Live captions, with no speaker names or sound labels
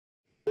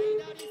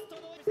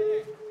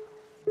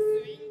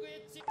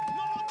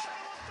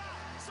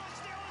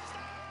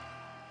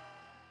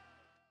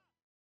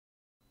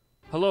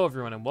Hello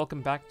everyone and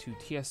welcome back to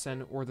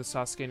TSN or the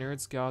Sasuke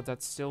Nerds. God,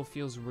 that still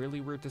feels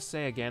really weird to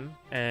say again.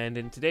 And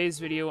in today's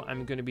video,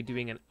 I'm going to be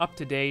doing an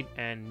up-to-date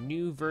and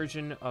new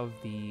version of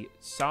the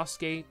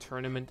Sasuke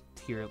Tournament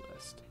Tier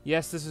List.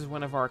 Yes, this is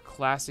one of our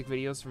classic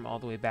videos from all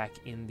the way back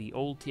in the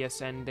old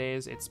TSN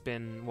days. It's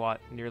been,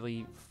 what,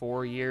 nearly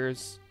 4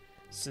 years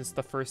since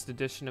the first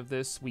edition of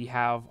this. We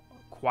have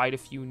quite a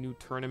few new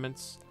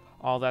tournaments,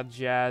 all that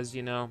jazz,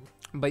 you know.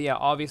 But yeah,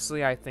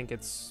 obviously I think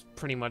it's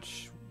pretty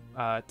much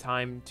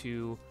time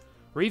to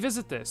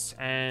revisit this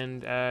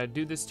and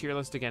do this tier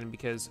list again,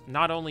 because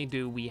not only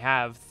do we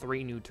have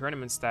 3 new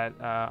tournaments that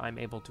I'm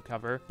able to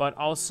cover, but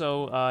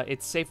also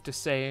it's safe to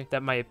say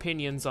that my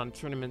opinions on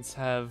tournaments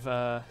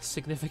have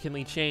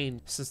significantly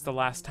changed since the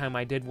last time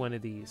I did one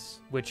of these,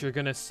 which you're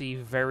gonna see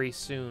very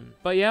soon.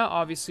 But yeah,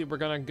 obviously we're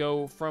gonna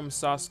go from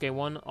Sasuke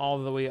 1 all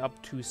the way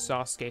up to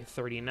Sasuke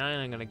 39.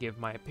 I'm gonna give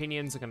my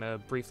opinions, I'm gonna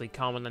briefly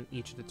comment on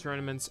each of the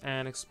tournaments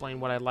and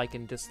explain what I like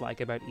and dislike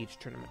about each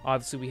tournament.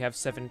 Obviously we have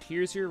 7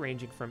 tiers here,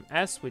 ranging from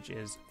S, which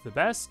is the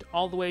best,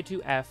 all the way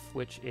to F,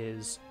 which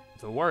is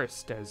the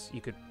worst, as you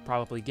could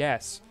probably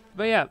guess.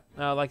 But yeah,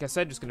 like I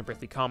said, just gonna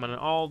briefly comment on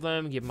all of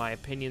them, give my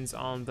opinions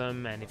on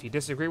them, and if you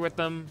disagree with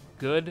them,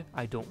 good.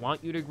 I don't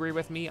want you to agree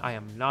with me. I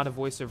am not a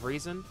voice of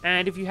reason.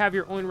 And if you have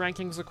your own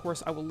rankings, of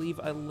course, I will leave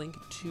a link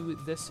to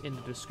this in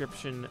the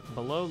description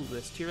below,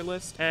 this tier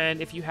list. And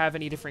if you have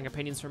any differing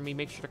opinions from me,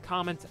 make sure to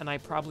comment, and I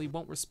probably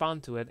won't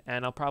respond to it,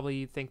 and I'll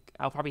probably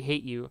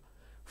hate you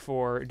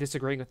for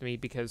disagreeing with me,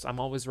 because I'm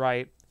always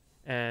right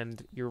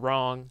and you're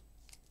wrong.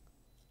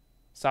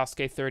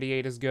 Sasuke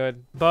 38 is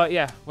good. But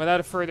yeah,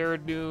 without further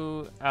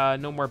ado,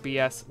 no more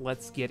BS,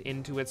 let's get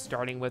into it,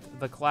 starting with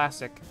the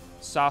classic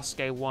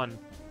Sasuke 1.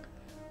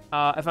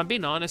 If I'm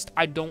being honest,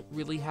 I don't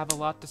really have a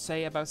lot to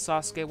say about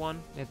Sasuke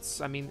 1. It's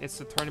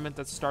the tournament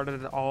that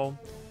started it all.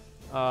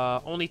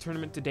 Only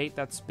tournament to date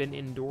that's been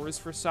indoors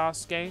for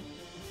Sasuke.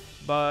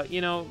 But,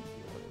 you know,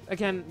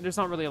 again, there's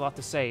not really a lot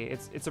to say.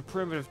 It's a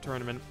primitive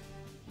tournament.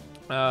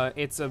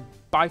 It's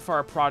by far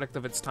a product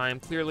of its time.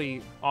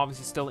 Clearly,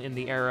 obviously still in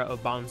the era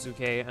of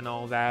Banzuke and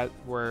all that,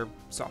 where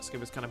Sasuke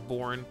was kind of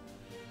born.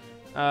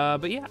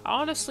 But yeah,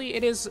 honestly,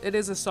 it is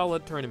a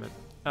solid tournament.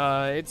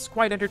 It's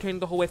quite entertaining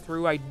the whole way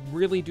through. I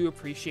really do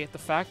appreciate the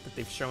fact that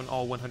they've shown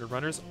all 100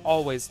 runners.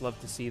 Always love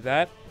to see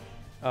that.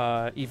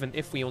 Even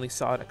if we only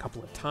saw it a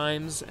couple of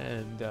times,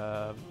 and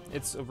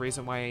it's a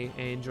reason why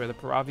I enjoy the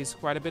Paravis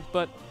quite a bit.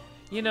 But,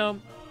 you know,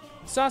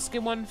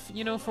 Sasuke 1,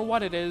 you know, for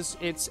what it is,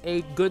 it's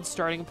a good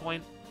starting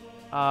point.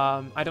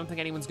 I don't think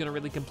anyone's going to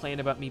really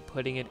complain about me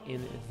putting it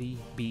in the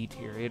B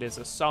tier. It is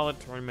a solid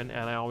tournament,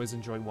 and I always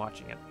enjoy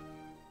watching it.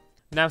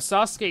 Now,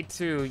 Sasuke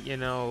 2, you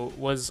know,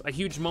 was a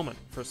huge moment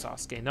for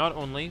Sasuke. Not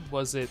only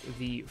was it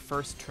the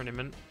first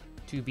tournament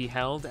to be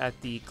held at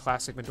the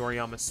classic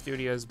Midoriyama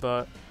Studios,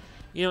 but,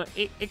 you know,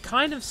 it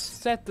kind of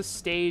set the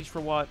stage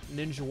for what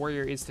Ninja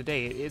Warrior is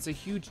today. It's a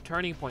huge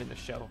turning point in the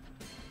show,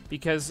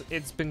 because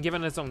it's been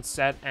given its own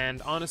set,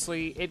 and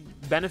honestly,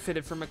 it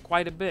benefited from it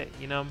quite a bit,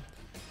 you know?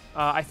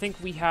 I think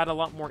we had a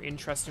lot more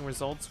interesting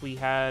results. We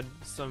had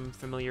some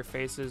familiar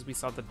faces. We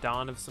saw the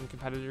dawn of some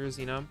competitors,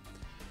 you know?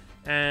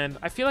 And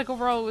I feel like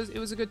overall it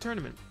was a good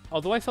tournament.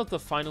 Although I felt the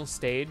final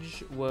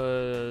stage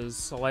was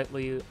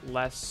slightly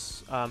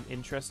less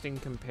interesting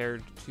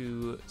compared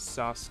to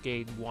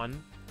Sasuke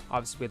 1.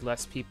 Obviously, we had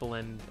less people,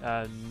 and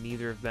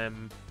neither of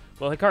them...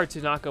 Well, Hikaru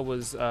Tanaka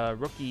was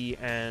rookie,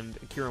 and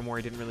Akira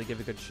Mori didn't really give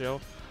a good show.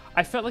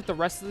 I felt like the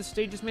rest of the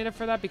stages made up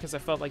for that, because I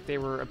felt like they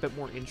were a bit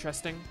more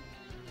interesting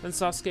than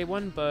Sasuke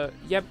 1. But,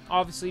 yep,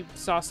 obviously,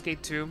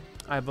 Sasuke 2,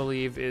 I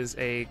believe, is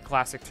a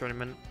classic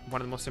tournament, one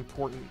of the most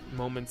important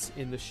moments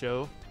in the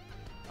show.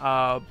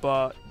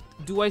 But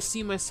do I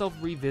see myself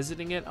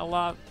revisiting it a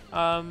lot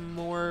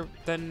more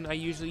than I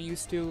usually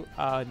used to?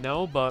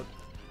 No, but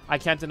I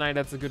can't deny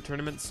that's a good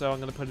tournament, so I'm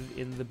going to put it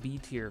in the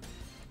B tier.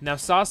 Now,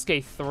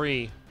 Sasuke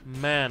 3...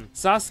 Man,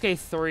 Sasuke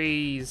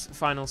 3's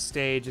final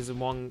stage is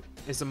among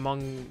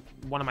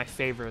one of my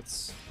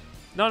favorites.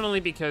 Not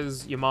only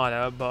because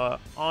Yamada, but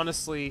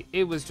honestly,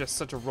 it was just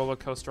such a roller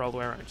coaster all the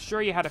way around.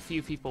 Sure, you had a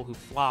few people who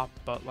flopped,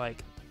 but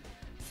like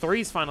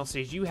 3's final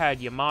stage, you had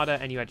Yamada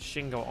and you had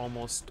Shingo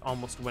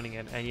almost winning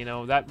it, and you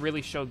know that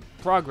really showed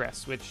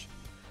progress, which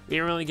we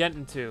didn't really get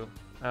into,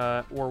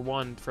 or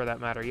 1 for that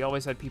matter. You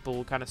always had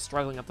people kind of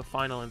struggling at the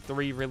final, and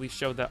 3 really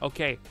showed that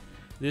okay,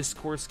 this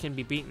course can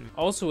be beaten.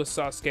 Also with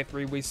Sasuke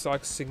 3, we saw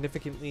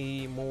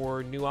significantly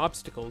more new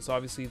obstacles.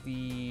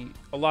 Obviously,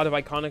 a lot of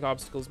iconic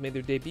obstacles made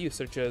their debut,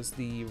 such as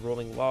the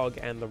rolling log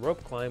and the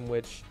rope climb,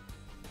 which,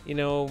 you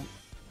know,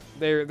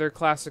 they're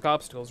classic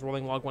obstacles.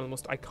 Rolling log, one of the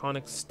most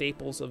iconic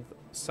staples of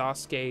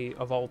Sasuke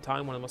of all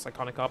time, one of the most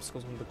iconic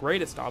obstacles, one of the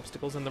greatest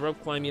obstacles, and the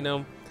rope climb, you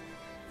know,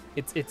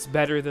 it's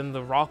better than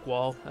the rock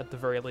wall, at the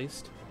very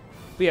least.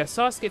 But yeah,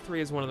 Sasuke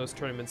 3 is one of those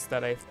tournaments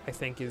that I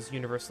think is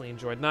universally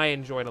enjoyed, and I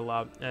enjoyed a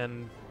lot,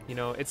 and, you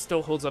know, it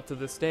still holds up to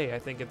this day. I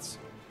think it's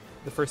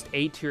the first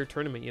A-tier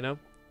tournament, you know?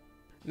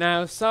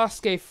 Now,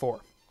 Sasuke 4.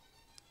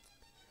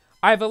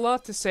 I have a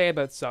lot to say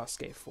about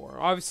Sasuke 4.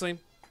 Obviously,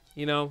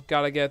 you know,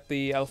 gotta get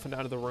the elephant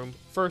out of the room.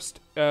 First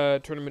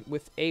tournament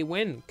with a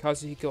win.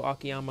 Kazuhiko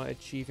Akiyama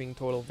achieving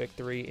total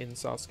victory in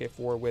Sasuke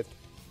 4 with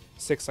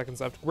 6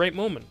 seconds left. Great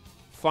moment.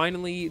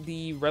 Finally,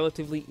 the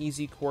relatively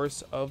easy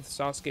course of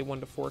Sasuke 1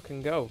 to 4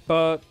 can go.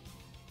 But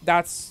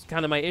that's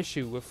kind of my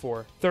issue with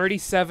 4.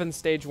 37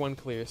 stage 1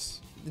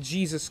 clears.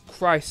 Jesus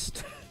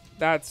Christ.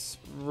 That's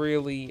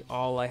really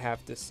all I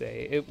have to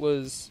say.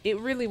 It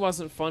really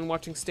wasn't fun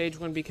watching stage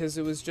 1 because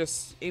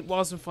it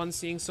wasn't fun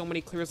seeing so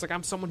many clears. Like,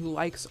 I'm someone who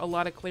likes a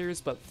lot of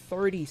clears, but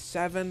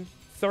 37,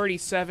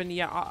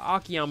 yeah,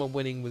 Akiyama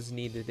winning was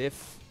needed.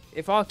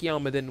 If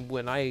Akiyama didn't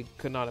win, I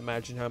could not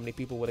imagine how many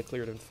people would have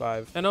cleared in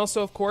 5. And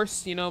also, of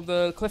course, you know,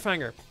 the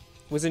cliffhanger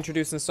was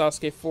introduced in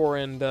Sasuke 4,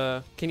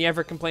 and can you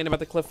ever complain about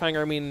the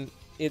cliffhanger? I mean,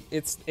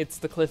 it's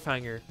the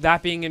cliffhanger.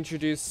 That being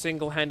introduced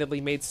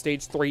single-handedly made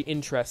stage 3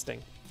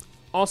 interesting.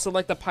 Also,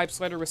 like, the pipe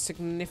slider was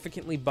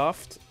significantly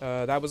buffed.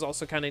 That was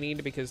also kind of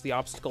neat because the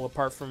obstacle,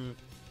 apart from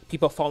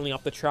people falling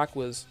off the track,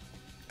 was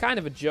kind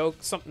of a joke,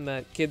 something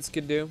that kids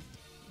could do.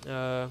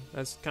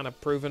 That's kind of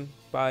proven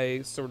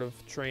by sort of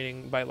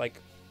training, by,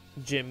 like,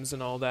 gyms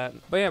and all that.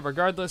 But yeah,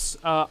 regardless,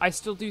 I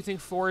still do think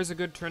 4 is a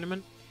good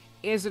tournament.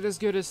 Is it as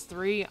good as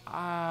 3?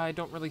 I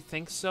don't really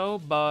think so,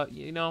 but,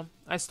 you know,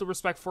 I still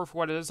respect 4 for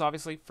what it is,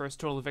 obviously. First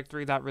total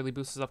victory, that really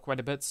boosts us up quite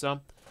a bit, so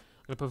I'm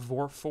going to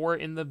put 4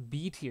 in the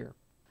B tier.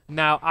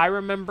 Now, I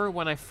remember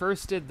when I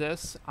first did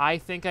this, I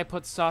think I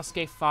put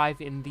Sasuke 5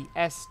 in the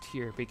S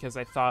tier because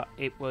I thought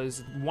it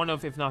was one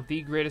of, if not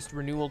the greatest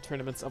renewal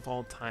tournaments of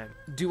all time.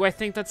 Do I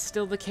think that's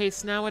still the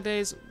case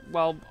nowadays?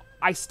 Well,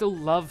 I still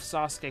love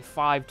Sasuke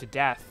 5 to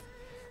death,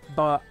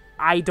 but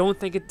I don't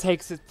think it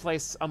takes its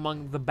place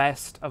among the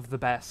best of the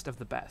best of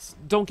the best.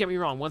 Don't get me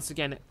wrong, once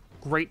again,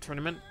 great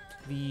tournament.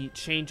 The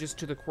changes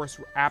to the course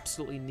were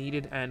absolutely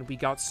needed, and we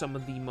got some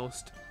of the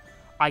most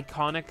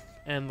iconic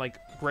and, like,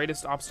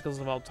 greatest obstacles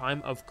of all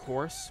time, of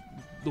course.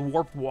 The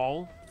warped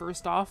wall,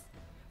 first off.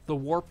 The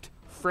warped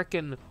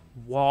frickin'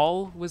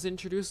 wall was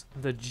introduced.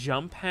 The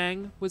jump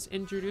hang was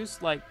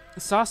introduced. Like,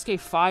 Sasuke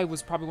 5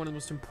 was probably one of the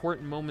most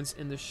important moments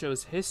in the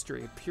show's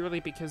history, purely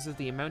because of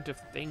the amount of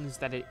things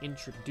that it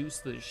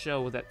introduced to the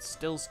show that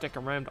still stick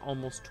around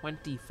almost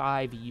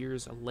 25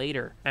 years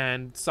later.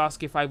 And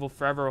Sasuke 5 will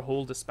forever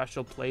hold a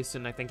special place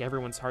in, I think,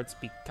 everyone's hearts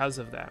because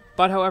of that.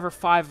 But however,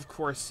 5, of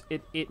course,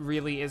 it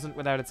really isn't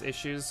without its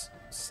issues.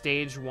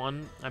 Stage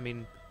 1, I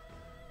mean,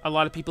 a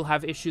lot of people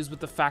have issues with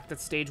the fact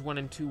that stage 1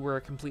 and 2 were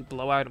a complete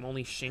blowout and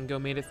only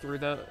Shingo made it through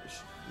the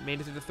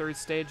third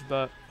stage,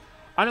 but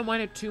I don't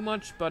mind it too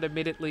much. But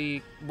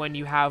admittedly, when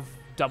you have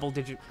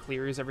double-digit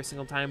clears every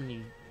single time and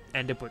you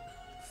end up with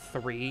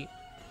 3,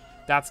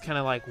 that's kind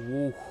of like,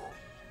 woo,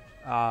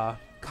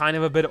 kind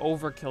of a bit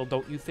overkill,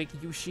 don't you think,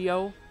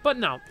 Yushio? But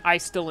no, I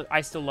still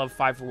love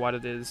 5 for what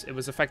it is. It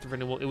was effective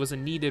renewal, it was a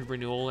needed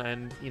renewal,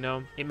 and, you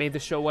know, it made the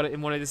show what it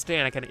wanted to stay,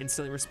 and I kind of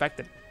instantly respect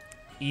it.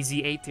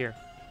 Easy A tier.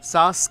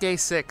 Sasuke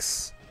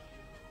 6.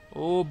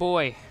 Oh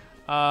boy.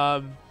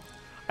 I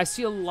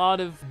see a lot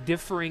of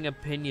differing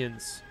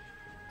opinions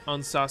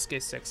on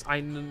Sasuke 6.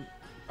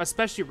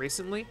 Especially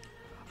recently,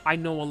 I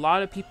know a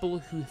lot of people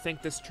who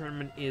think this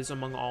tournament is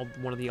among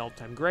one of the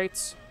all-time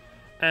greats,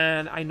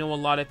 and I know a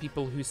lot of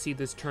people who see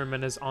this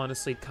tournament as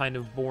honestly kind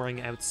of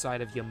boring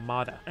outside of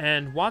Yamada.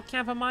 And what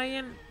camp am I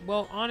in?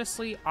 Well,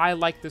 honestly, I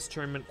like this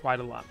tournament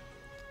quite a lot.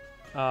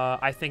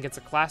 I think it's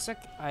a classic.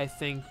 I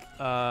think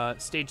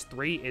Stage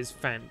 3 is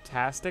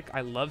fantastic. I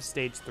love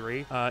Stage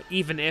 3,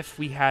 even if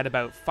we had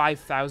about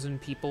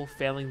 5,000 people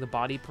failing the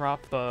body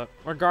prop. But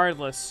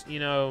regardless, you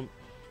know,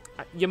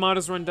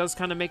 Yamada's run does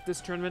kind of make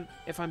this tournament,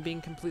 if I'm being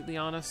completely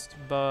honest.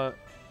 But,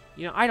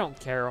 you know, I don't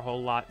care a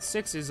whole lot.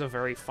 6 is a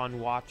very fun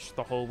watch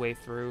the whole way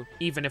through,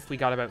 even if we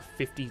got about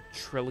 50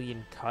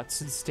 trillion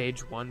cuts in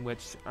Stage 1,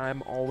 which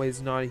I'm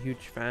always not a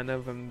huge fan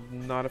of.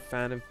 I'm not a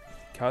fan of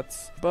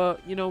cuts, but,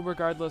 you know,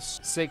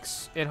 regardless,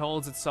 6, it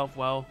holds itself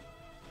well.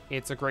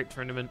 It's a great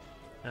tournament,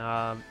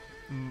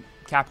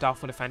 capped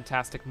off with a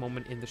fantastic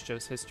moment in the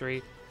show's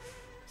history.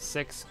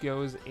 6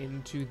 goes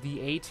into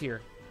the A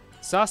tier.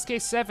 Sasuke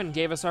 7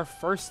 gave us our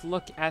first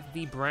look at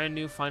the brand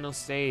new final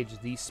stage,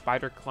 the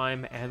spider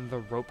climb and the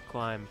rope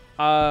climb.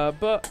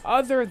 But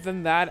other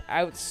than that,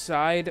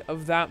 outside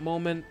of that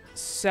moment,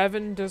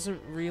 7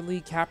 doesn't really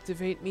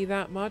captivate me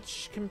that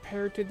much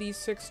compared to these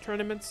 6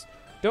 tournaments.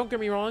 Don't get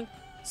me wrong,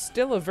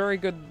 still a very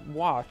good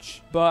watch,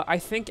 but I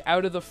think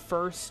out of the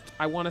first,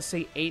 I want to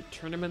say 8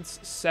 tournaments,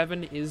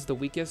 7 is the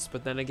weakest,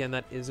 but then again,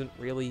 that isn't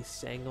really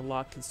saying a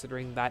lot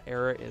considering that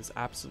era is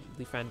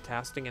absolutely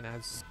fantastic and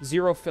has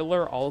 0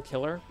 filler, all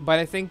killer. But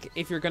I think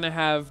if you're going to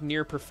have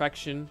near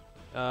perfection,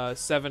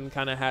 7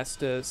 kind of has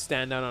to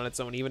stand out on its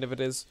own, even if it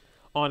is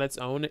on its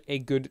own a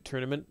good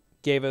tournament.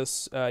 Gave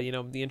us, you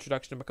know, the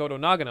introduction of Makoto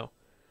Nagano.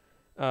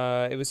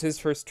 It was his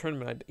first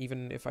tournament,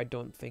 even if I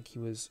don't think he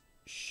was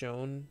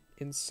shown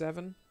in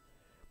 7.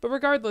 But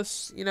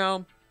regardless, you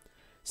know,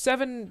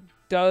 7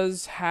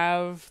 does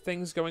have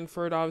things going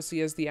for it,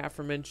 obviously, as the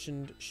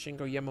aforementioned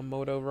Shingo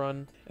Yamamoto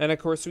run. And of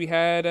course, we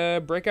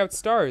had breakout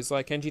stars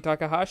like Kenji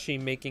Takahashi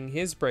making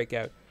his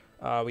breakout.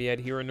 We had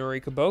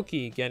Hironori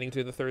Kabuki getting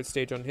to the 3rd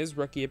stage on his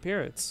rookie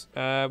appearance.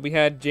 We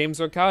had James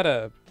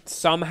Okada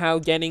somehow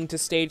getting to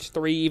stage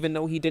 3, even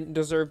though he didn't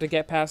deserve to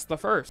get past the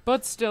 1st.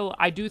 But still,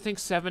 I do think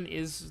 7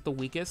 is the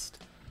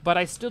weakest, but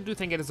I still do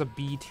think it is a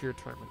B tier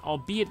tournament,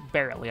 albeit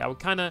barely. I would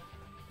kind of,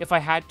 if I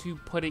had to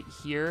put it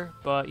here,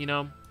 but you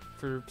know,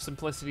 for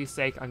simplicity's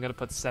sake, I'm going to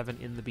put 7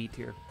 in the B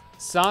tier.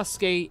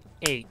 Sasuke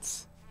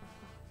 8.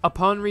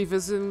 Upon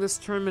revisiting this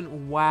tournament,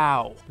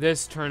 wow,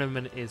 this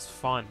tournament is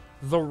fun.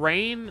 The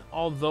rain,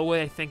 although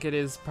I think it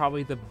is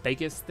probably the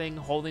biggest thing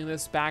holding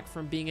this back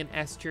from being an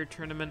S tier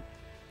tournament,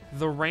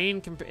 the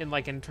rain,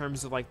 in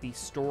terms of like the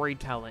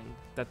storytelling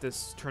that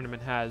this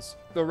tournament has,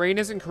 the rain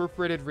is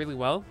incorporated really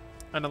well,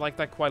 and I like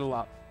that quite a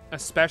lot.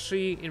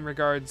 Especially in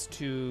regards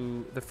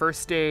to the 1st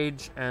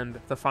stage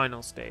and the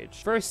final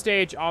stage. 1st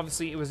stage,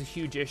 obviously, it was a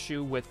huge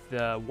issue with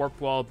the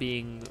warp wall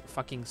being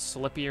fucking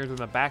slippier than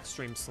the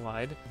backstream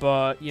slide.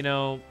 But, you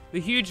know, the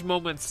huge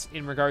moments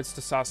in regards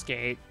to Sasuke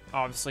 8,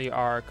 obviously,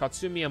 are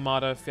Katsumi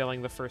Yamada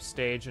failing the 1st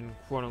stage and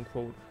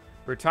quote-unquote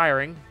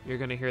retiring. You're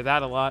going to hear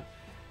that a lot.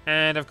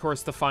 And, of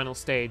course, the final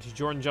stage.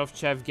 Jordan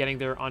Jovchev getting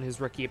there on his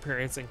rookie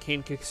appearance, and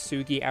Kane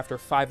Kisugi, after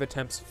 5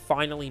 attempts,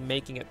 finally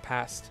making it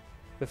past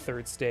the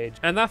 3rd stage.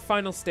 And that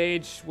final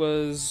stage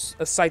was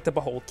a sight to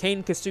behold.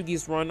 Kane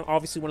Kisugi's run,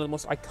 obviously one of the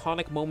most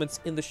iconic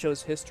moments in the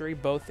show's history,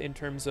 both in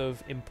terms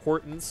of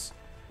importance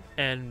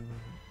and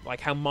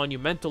like how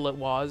monumental it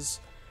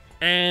was,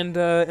 and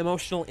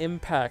emotional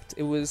impact.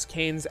 It was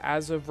Kane's,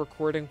 as of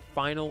recording,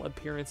 final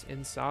appearance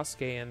in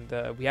Sasuke,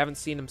 and we haven't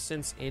seen him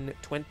since in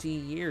 20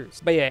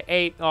 years. But yeah,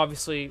 8,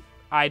 obviously,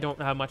 I don't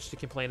have much to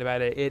complain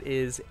about it. It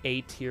is A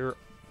tier.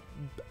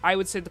 I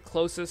would say the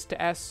closest to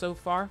S so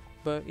far.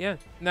 But yeah.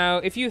 Now,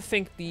 if you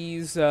think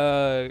these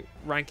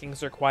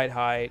rankings are quite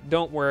high,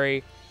 don't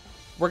worry.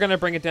 We're going to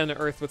bring it down to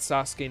earth with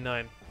Sasuke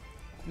 9.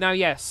 Now,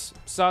 yes,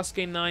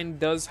 Sasuke 9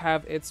 does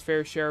have its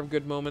fair share of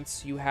good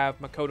moments. You have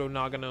Makoto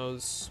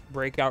Nagano's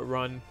breakout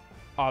run,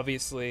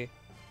 obviously.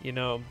 You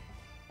know,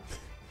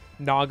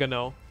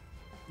 Nagano.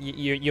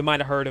 You might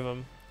have heard of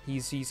him.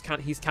 He's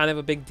kind of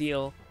a big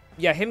deal.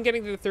 Yeah, him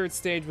getting to the 3rd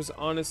stage was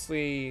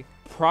honestly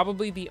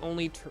probably the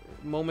only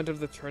moment of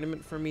the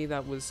tournament for me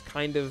that was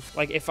kind of,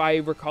 like, if I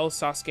recall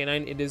Sasuke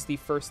 9, it is the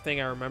first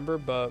thing I remember,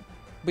 but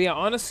yeah,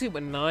 honestly,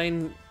 with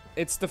 9,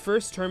 it's the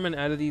first tournament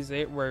out of these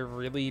 8 where I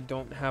really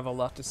don't have a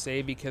lot to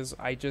say, because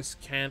I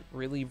just can't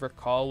really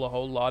recall a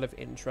whole lot of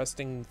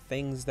interesting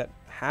things that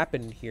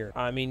happened here.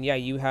 I mean, yeah,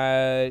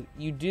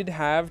 you did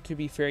have, to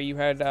be fair, you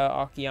had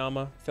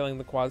Akiyama filling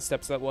the quad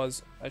steps. That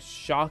was a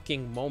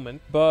shocking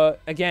moment.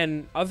 But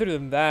again, other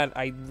than that,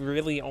 I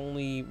really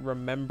only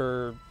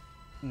remember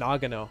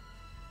Nagano.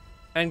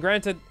 And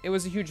granted, it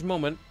was a huge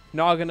moment.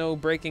 Nagano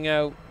breaking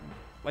out,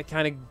 like,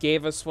 kind of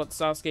gave us what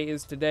Sasuke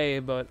is today,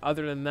 but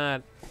other than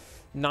that,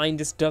 9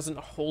 just doesn't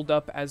hold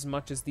up as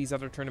much as these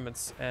other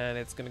tournaments, and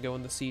it's going to go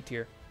in the C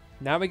tier.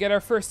 Now we get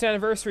our 1st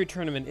anniversary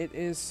tournament. It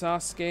is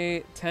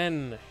Sasuke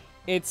 10.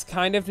 It's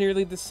kind of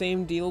nearly the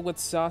same deal with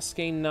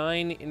Sasuke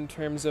 9 in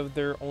terms of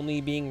there only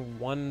being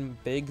one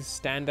big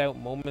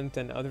standout moment,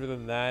 and other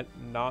than that,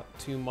 not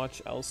too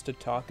much else to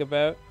talk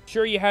about.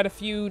 Sure, you had a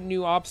few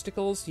new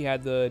obstacles. You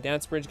had the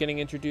dance bridge getting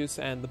introduced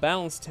and the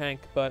balance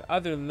tank, but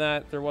other than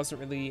that, there wasn't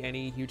really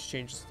any huge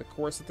changes to the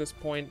course at this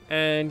point.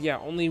 And yeah,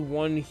 only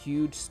one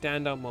huge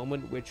standout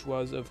moment, which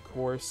was, of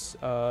course,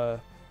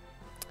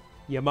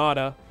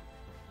 Yamada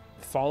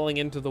falling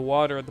into the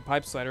water at the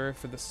pipe slider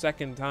for the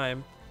 2nd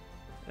time.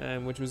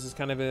 Which was his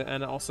kind of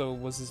and also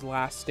was his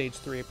last stage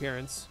 3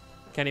 appearance.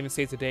 Can't even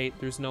say it's a date.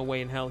 There's no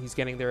way in hell he's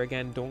getting there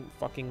again. Don't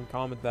fucking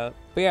comment that.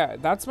 But yeah,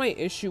 that's my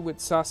issue with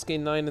Sasuke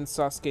 9 and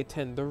Sasuke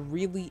 10. There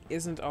really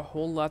isn't a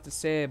whole lot to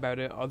say about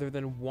it other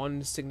than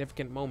one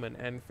significant moment.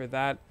 And for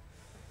that,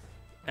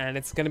 and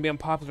it's going to be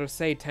unpopular to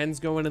say,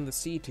 10's going in the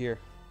C tier.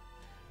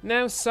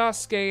 Now,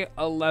 Sasuke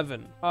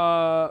 11.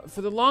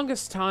 For the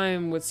longest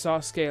time with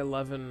Sasuke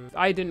 11,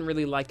 I didn't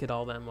really like it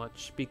all that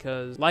much,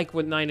 because, like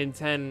with 9 and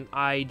 10,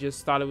 I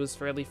just thought it was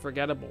fairly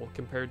forgettable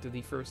compared to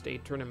the first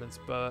 8 tournaments,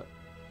 but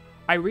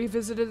I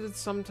revisited it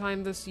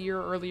sometime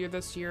earlier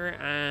this year,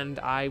 and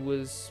I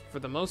was, for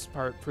the most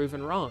part,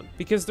 proven wrong,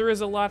 because there is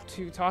a lot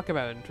to talk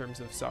about in terms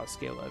of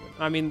Sasuke 11.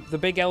 I mean, the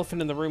big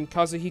elephant in the room,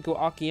 Kazuhiko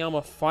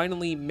Akiyama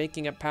finally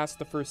making it past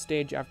the 1st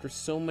stage after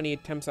so many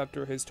attempts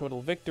after his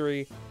total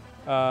victory,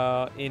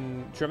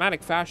 in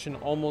dramatic fashion,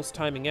 almost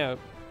timing out.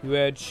 You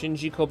had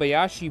Shinji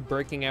Kobayashi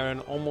breaking out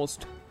and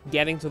almost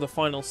getting to the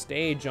final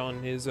stage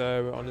on his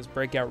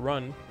breakout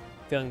run,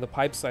 failing the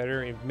pipe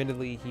slider.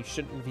 Admittedly, he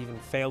shouldn't have even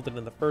failed it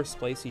in the first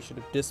place. He should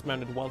have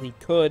dismounted while he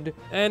could.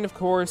 And of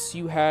course,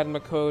 you had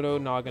Makoto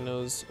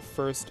Nagano's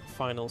first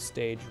final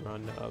stage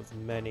run of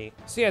many.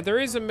 So yeah, there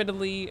is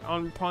admittedly,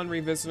 upon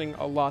revisiting,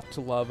 a lot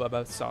to love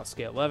about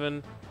Sasuke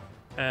 11.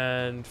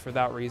 And for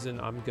that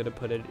reason, I'm gonna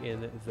put it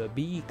in the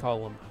B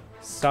column.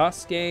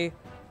 Sasuke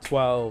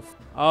 12.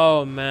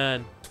 Oh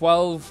man,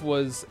 12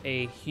 was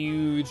a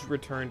huge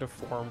return to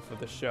form for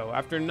the show.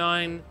 After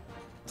 9,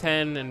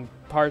 10, and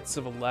parts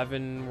of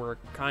 11 were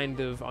kind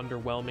of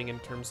underwhelming in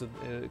terms of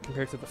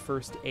compared to the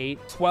first 8.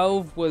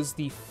 12 was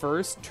the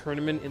first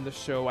tournament in the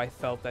show I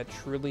felt that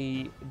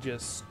truly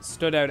just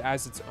stood out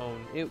as its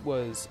own. It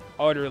was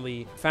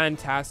utterly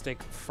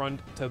fantastic front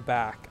to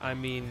back. I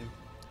mean,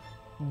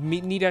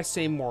 need I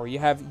say more? You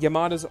have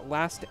Yamada's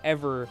last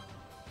ever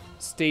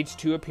Stage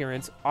 2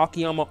 appearance,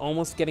 Akiyama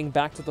almost getting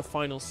back to the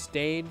final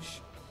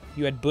stage.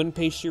 You had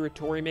Bunpei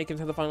Shiratori making it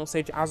to the final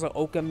stage,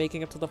 Azaoka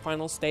making it to the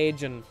final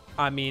stage, and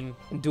I mean,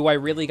 do I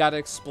really gotta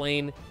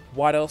explain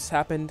what else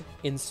happened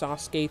in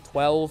Sasuke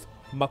 12?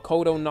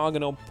 Makoto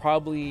Nagano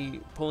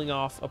probably pulling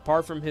off,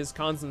 apart from his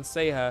Kanzen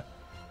Seiha,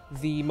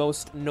 the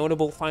most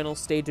notable final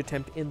stage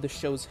attempt in the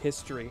show's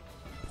history.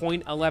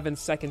 0.11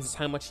 seconds is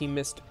how much he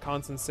missed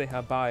Kanzen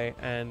Seiha by,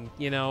 and,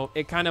 you know,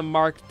 it kind of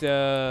marked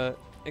the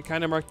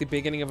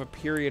beginning of a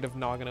period of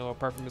Nagano,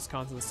 apart from his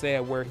Kanzen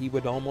Seiha, where he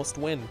would almost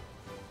win.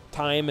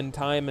 Time and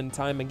time and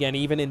time again,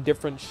 even in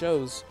different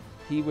shows,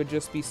 he would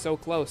just be so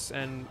close,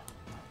 and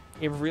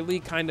it really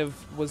kind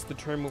of was the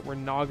tournament where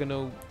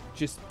Nagano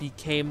just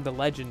became the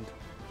legend.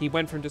 He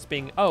went from just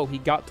being, oh, he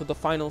got to the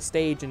final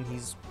stage and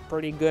he's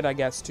pretty good, I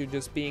guess, to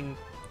just being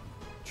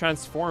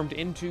transformed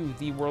into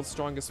the world's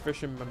strongest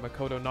fisherman,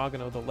 Makoto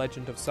Nagano, the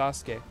legend of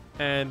Sasuke.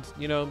 And,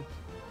 you know,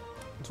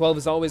 12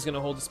 is always going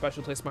to hold a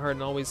special place in my heart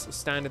and always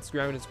stand its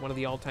ground as one of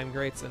the all-time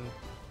greats, and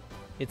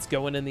it's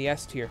going in the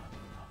S tier.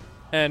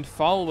 And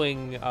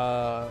following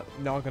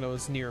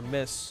Nagano's near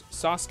miss,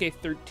 Sasuke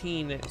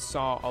 13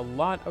 saw a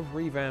lot of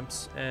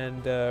revamps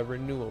and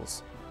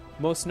renewals,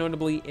 most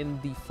notably in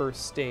the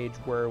first stage,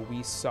 where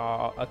we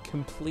saw a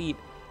complete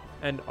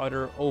and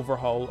utter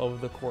overhaul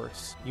of the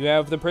course. You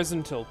have the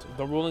prison tilt,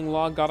 the rolling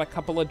log got a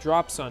couple of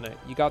drops on it,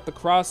 you got the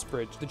cross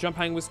bridge, the jump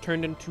hang was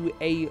turned into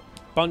a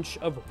bunch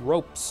of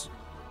ropes,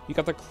 you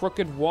got the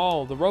crooked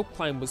wall, the rope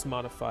climb was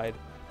modified.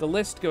 The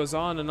list goes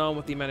on and on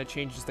with the amount of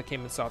changes that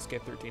came in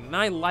Sasuke 13, and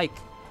I like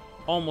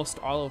almost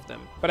all of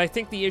them. But I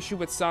think the issue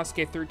with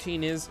Sasuke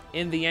 13 is,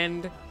 in the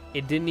end,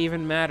 it didn't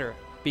even matter,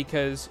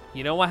 because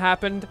you know what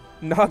happened?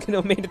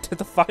 Nagano made it to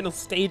the final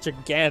stage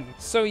again.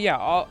 So yeah,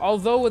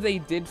 although they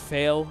did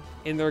fail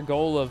in their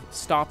goal of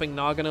stopping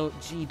Nagano,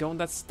 gee,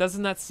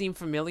 doesn't that seem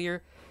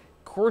familiar?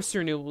 Course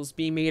renewals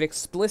being made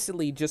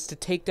explicitly just to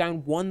take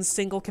down one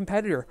single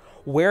competitor.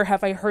 Where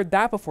have I heard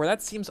that before?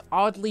 That seems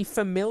oddly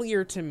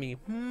familiar to me.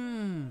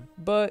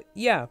 But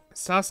yeah,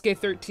 Sasuke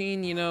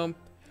 13, you know,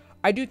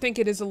 I do think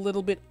it is a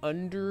little bit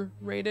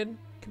underrated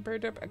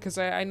compared to, because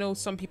I know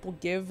some people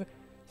give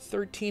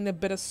 13 a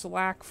bit of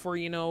slack for,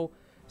 you know,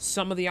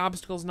 some of the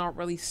obstacles not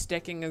really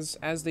sticking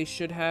as they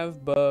should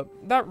have, but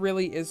that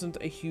really isn't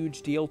a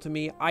huge deal to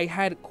me. I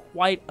had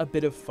quite a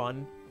bit of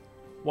fun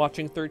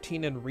watching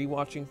 13 and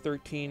rewatching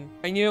 13.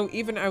 And you know,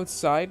 even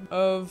outside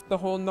of the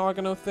whole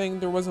Nagano thing,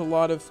 there was a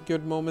lot of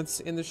good moments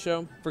in the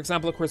show. For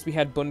example, of course, we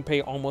had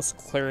Bunpei almost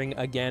clearing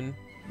again,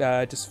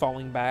 just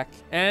falling back.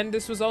 And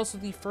this was also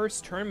the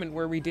first tournament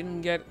where we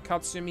didn't get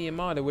Katsumi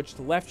Yamada, which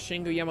left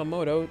Shingo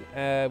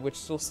Yamamoto, which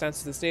still stands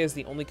to this day as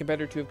the only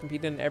competitor to have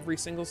competed in every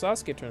single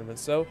Sasuke tournament.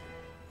 So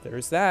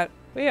there's that.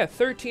 But yeah,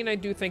 13 I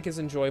do think is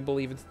enjoyable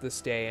even to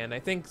this day, and I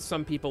think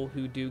some people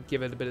who do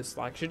give it a bit of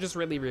slack should just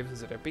really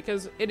revisit it,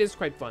 because it is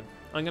quite fun.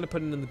 I'm going to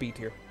put it in the B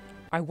tier.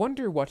 I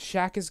wonder what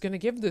Shaq is going to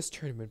give this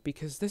tournament,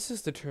 because this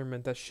is the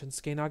tournament that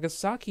Shinsuke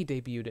Nagasaki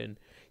debuted in.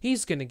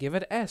 He's going to give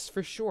it S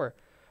for sure.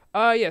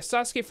 Yeah,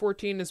 Sasuke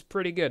 14 is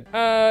pretty good.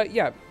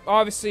 Yeah,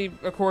 obviously,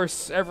 of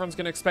course, everyone's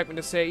going to expect me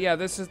to say, yeah,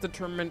 this is the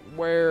tournament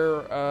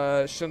where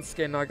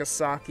Shinsuke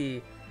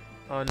Nagasaki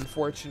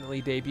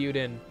unfortunately debuted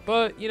in.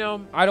 But, you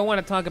know, I don't want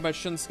to talk about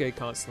Shinsuke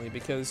constantly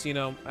because, you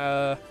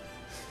know,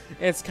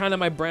 it's kind of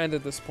my brand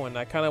at this point.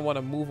 I kind of want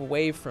to move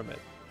away from it,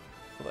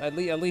 at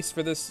least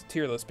for this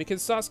tier list,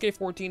 because Sasuke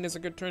 14 is a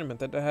good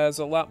tournament that has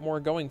a lot more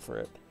going for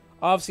it.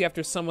 Obviously,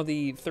 after some of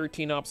the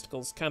 13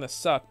 obstacles kind of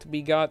sucked,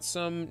 we got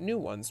some new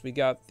ones. We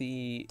got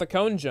the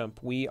cone jump.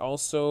 We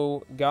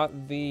also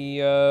got the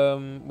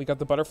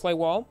butterfly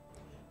wall.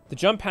 The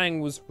jump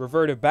hang was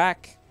reverted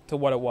back to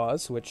what it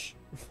was, which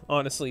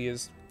honestly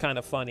is kind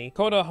of funny.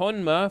 Koda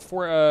Honma,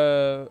 for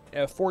a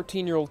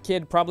 14-year-old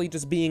kid, probably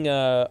just being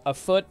a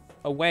foot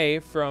away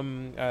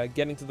from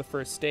getting to the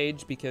first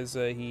stage because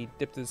he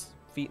dipped his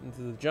feet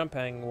into the jump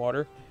hang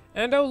water.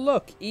 And oh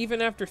look,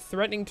 even after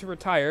threatening to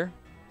retire,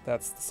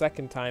 that's the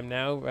second time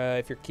now,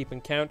 if you're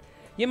keeping count,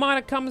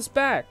 Yamada comes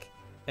back.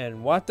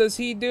 And what does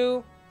he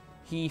do?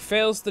 He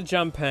fails the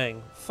jump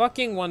hang.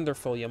 Fucking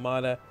wonderful,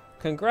 Yamada.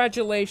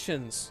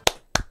 Congratulations.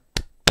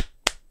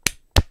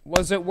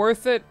 Was it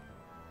worth it?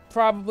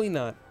 Probably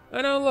not.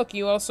 And oh look,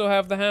 you also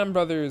have the Ham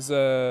brothers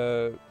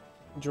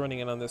joining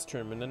in on this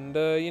tournament,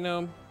 and you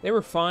know, they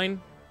were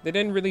fine. They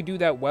didn't really do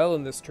that well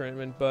in this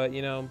tournament, but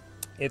you know,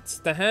 it's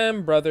the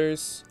Ham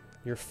brothers,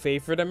 your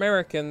favorite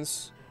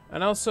Americans.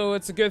 And also,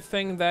 it's a good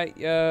thing that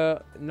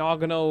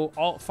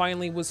Nagano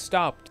finally was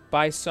stopped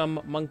by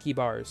some monkey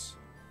bars.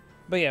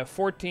 But yeah,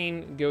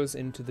 14 goes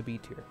into the B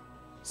tier.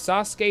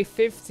 Sasuke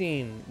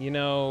 15, you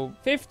know,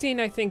 15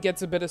 I think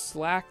gets a bit of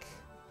slack,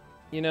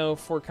 you know,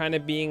 for kind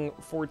of being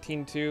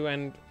 14 too,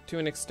 and to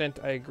an extent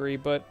I agree,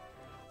 but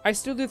I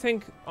still do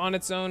think on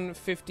its own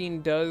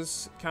 15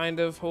 does kind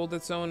of hold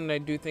its own, and I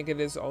do think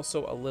it is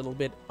also a little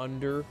bit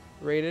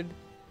underrated,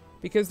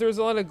 because there's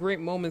a lot of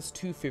great moments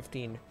to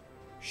 15.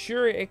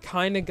 Sure, it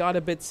kind of got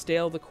a bit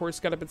stale, the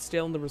course got a bit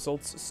stale, and the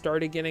results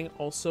started getting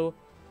also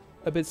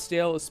a bit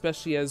stale,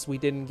 especially as we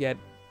didn't get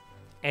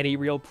any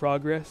real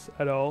progress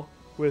at all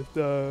with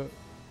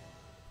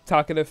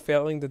Takeda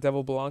failing the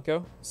Devil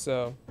Blanco.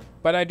 So,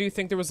 but I do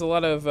think there was a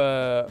lot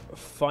of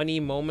funny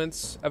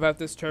moments about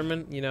this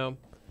tournament. You know,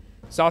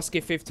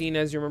 Sasuke 15,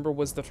 as you remember,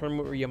 was the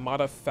tournament where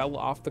Yamada fell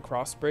off the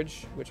cross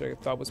bridge, which I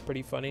thought was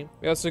pretty funny.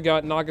 We also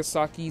got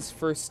Nagasaki's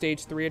first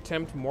stage 3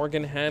 attempt,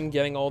 Morgan Ham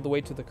getting all the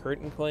way to the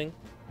curtain cling.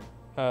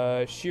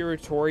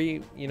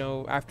 Shiratori, you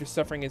know, after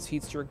suffering his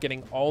heat stroke,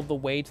 getting all the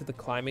way to the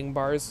climbing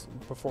bars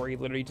before he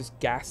literally just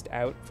gassed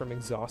out from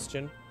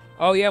exhaustion.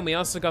 Oh yeah, and we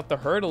also got the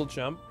hurdle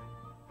jump,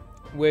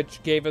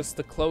 which gave us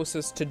the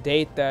closest to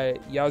date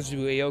that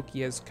Yasuo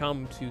Aoki has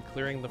come to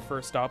clearing the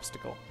first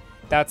obstacle.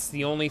 That's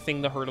the only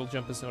thing the hurdle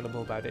jump is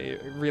notable about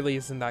it. It really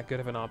isn't that good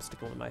of an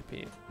obstacle in my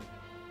opinion.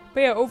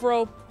 But yeah,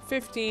 overall,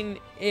 15,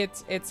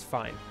 it's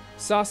fine.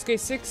 Sasuke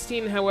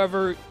 16,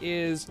 however,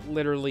 is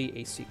literally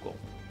a sequel.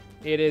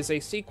 It is a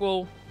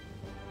sequel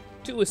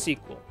to a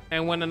sequel.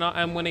 And when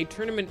a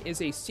tournament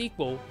is a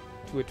sequel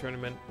to a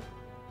tournament,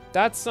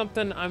 that's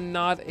something I'm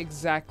not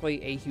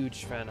exactly a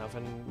huge fan of,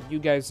 and you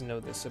guys know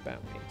this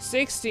about me.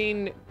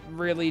 16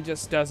 really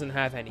just doesn't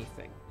have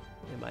anything,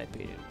 in my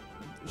opinion.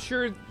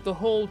 Sure, the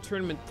whole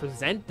tournament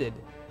presented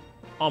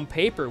on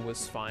paper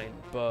was fine,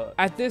 but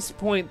at this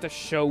point, the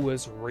show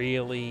was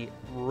really,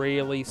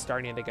 really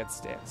starting to get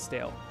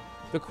stale.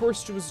 The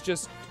course was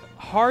just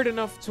hard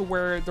enough to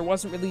where there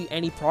wasn't really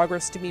any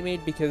progress to be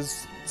made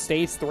because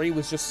stage 3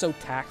 was just so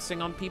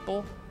taxing on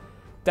people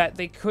that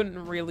they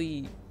couldn't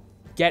really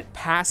get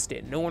past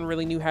it. No one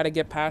really knew how to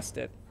get past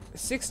it.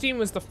 16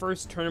 was the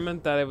first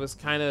tournament that I was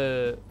kind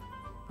of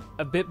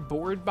a bit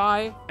bored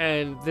by,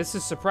 and this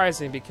is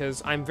surprising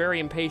because I'm very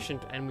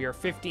impatient and we are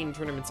 15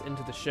 tournaments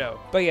into the show.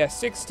 But yeah,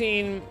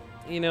 16,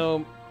 you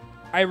know,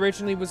 I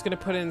originally was going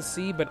to put it in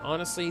C, but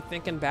honestly,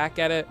 thinking back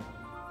at it,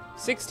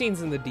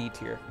 16's in the D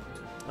tier.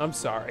 I'm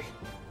sorry.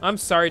 I'm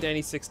sorry to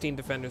any 16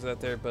 defenders out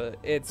there, but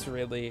it's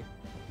really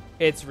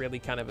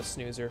kind of a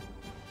snoozer.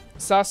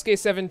 Sasuke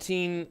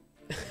 17,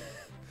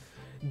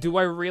 do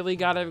I really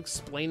gotta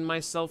explain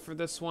myself for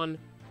this one?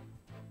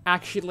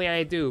 Actually,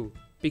 I do,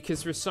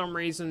 because for some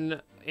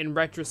reason, in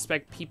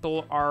retrospect,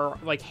 people are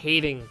like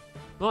hating,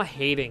 not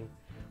hating,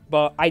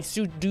 but I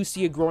do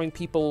see a growing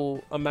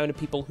amount of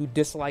people who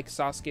dislike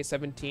Sasuke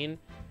 17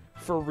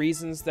 for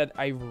reasons that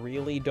I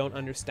really don't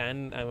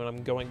understand, and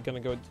I'm gonna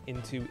go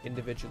into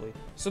individually.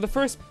 So the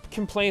first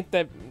complaint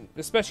that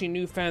especially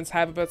new fans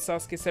have about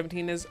Sasuke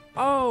 17 is,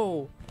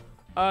 oh,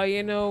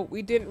 you know,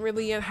 we didn't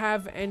really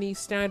have any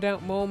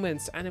standout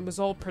moments, and it was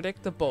all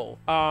predictable.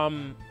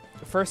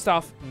 First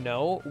off,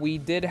 no, we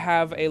did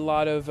have a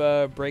lot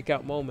of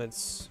breakout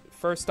moments.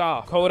 First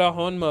off, Koda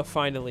Honma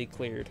finally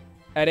cleared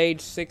at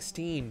age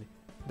 16.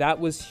 That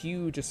was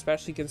huge,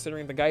 especially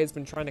considering the guy has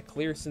been trying to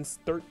clear since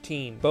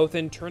 13, both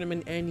in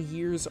tournament and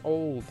years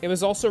old. It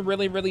was also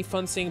really, really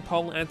fun seeing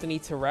Paul Anthony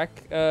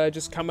Tarek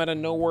just come out of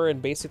nowhere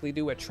and basically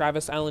do a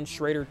Travis Allen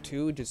Schrader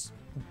 2, just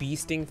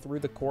beasting through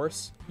the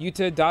course.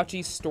 Yuta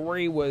Adachi's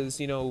story was,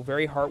 you know,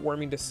 very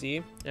heartwarming to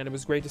see, and it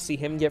was great to see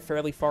him get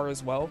fairly far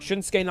as well.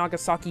 Shunsuke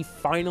Nagasaki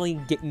finally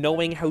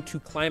knowing how to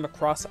climb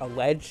across a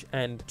ledge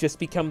and just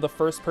become the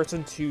first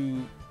person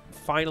to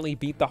finally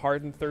beat the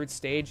hardened third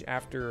stage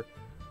after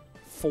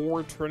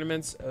 4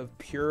 tournaments of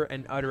pure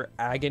and utter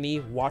agony,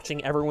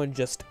 watching everyone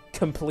just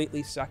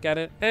completely suck at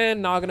it.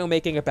 And Nagano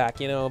making it back,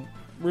 you know,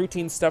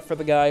 routine stuff for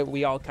the guy,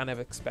 we all kind of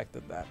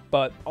expected that.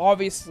 But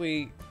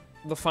obviously,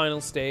 the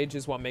final stage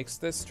is what makes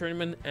this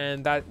tournament,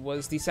 and that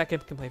was the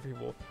second complaint for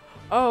people.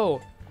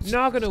 Oh,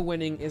 Nagano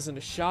winning isn't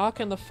a shock,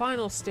 and the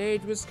final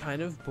stage was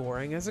kind of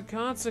boring as a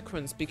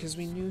consequence, because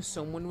we knew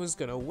someone was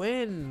gonna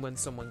win when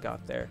someone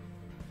got there.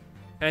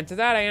 And to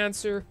that I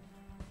answer,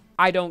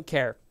 I don't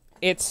care.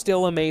 It's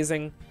still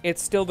amazing.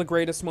 It's still the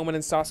greatest moment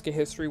in Sasuke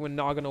history when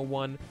Nagano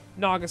won.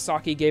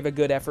 Nagasaki gave a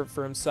good effort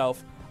for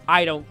himself.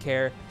 I don't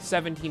care.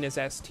 17 is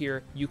S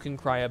tier. You can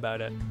cry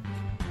about it.